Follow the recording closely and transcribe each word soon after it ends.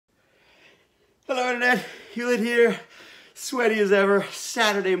Hello Internet, Hewlett here, sweaty as ever,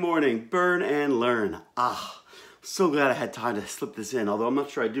 Saturday morning, burn and learn. So glad I had time to slip this in, although I'm not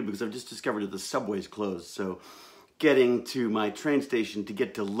sure I do because I've just discovered that the subway's closed, so getting to my train station to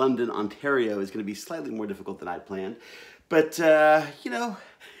get to London, Ontario is going to be slightly more difficult than I'd planned. But, you know,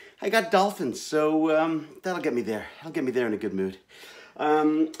 I got dolphins, so that'll get me there. That'll get me there in a good mood.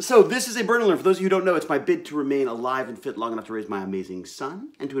 So this is a burn and learn. For those of you who don't know, it's my bid to remain alive and fit long enough to raise my amazing son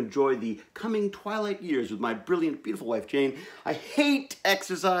and to enjoy the coming twilight years with my brilliant, beautiful wife, Jane. I hate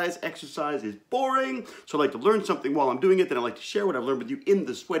exercise. Exercise is boring. So I like to learn something while I'm doing it. Then I like to share what I've learned with you in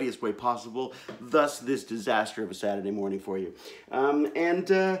the sweatiest way possible. Thus, this disaster of a Saturday morning for you.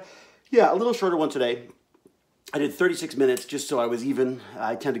 Yeah, a little shorter one today. I did 36 minutes just so I was even.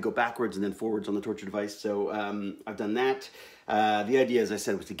 I tend to go backwards and then forwards on the torture device, so I've done that. The idea, as I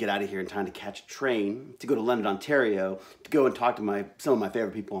said, was to get out of here in time to catch a train, to go to London, Ontario, to go and talk to some of my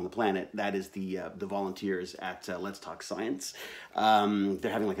favorite people on the planet. That is the volunteers at Let's Talk Science.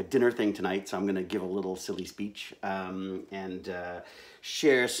 They're having like a dinner thing tonight, so I'm going to give a little silly speech and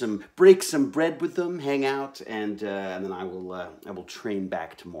break some bread with them, hang out, and then I will train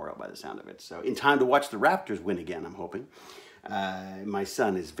back tomorrow by the sound of it. So in time to watch the Raptors win again, I'm hoping. My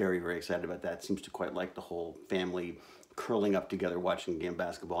son is very, very excited about that. Seems to quite like the whole family curling up together watching a game of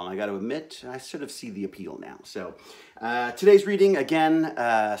basketball, and I got to admit, I sort of see the appeal now. So today's reading, again,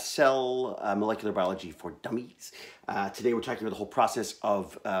 Cell Molecular Biology for Dummies. Today we're talking about the whole process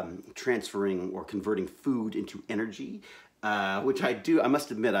of transferring or converting food into energy, which I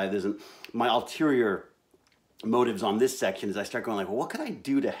must admit, my ulterior motives on this section is I start going like, well, what could I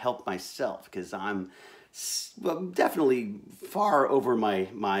do to help myself? Because I'm definitely far over my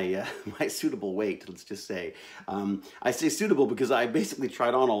suitable weight, let's just say. I say suitable because I basically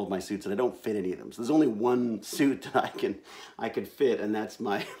tried on all of my suits and I don't fit any of them. So there's only one suit that I could fit, and that's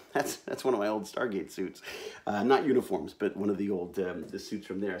one of my old Stargate suits. Not uniforms, but one of the old the suits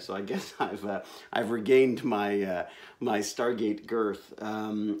from there. So I guess I've regained my my Stargate girth.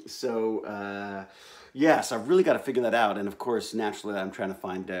 Yes, I've really got to figure that out, and of course, naturally, I'm trying to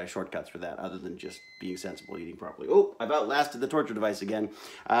find shortcuts for that, other than just being sensible, eating properly. Oh, I've outlasted the torture device again,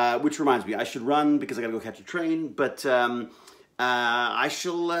 which reminds me, I should run because I got to go catch a train, but I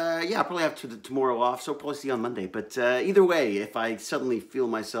shall, yeah, I'll probably have tomorrow off, so I'll probably see you on Monday. But either way, if I suddenly feel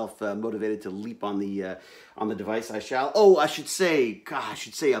myself motivated to leap on the device, I shall. Oh, I should say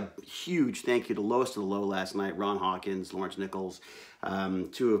a huge thank you to Lowest of the Low last night, Ron Hawkins, Lawrence Nichols,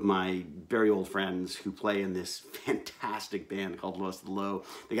 two of my very old friends who play in this fantastic band called Lowest of the Low.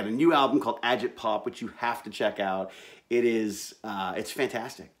 They got a new album called AGIT Pop, which you have to check out. It is, it's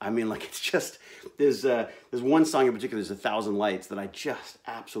fantastic. I mean, like, it's just, there's one song in particular, there's 1,000 Lights, that I just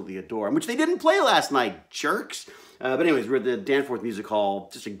absolutely adore, which they didn't play last night, jerks. But anyways, we're at the Danforth Music Hall,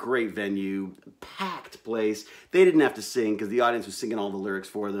 just a great venue, packed place. They didn't have to sing because the audience was singing all the lyrics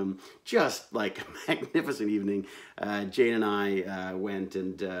for them. Just like a magnificent evening. Jane and I went,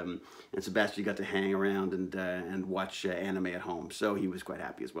 and Sebastian got to hang around and watch anime at home, so he was quite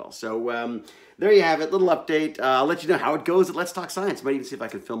happy as well. So there you have it, little update. I'll let you know how it goes at Let's Talk Science. Might even see if I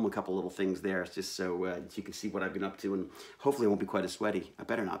can film a couple little things there, just so you can see what I've been up to, and hopefully it won't be quite as sweaty. I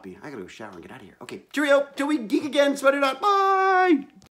better not be. I gotta go shower and get out of here. Okay, cheerio, till we geek again, sweaty or not, bye!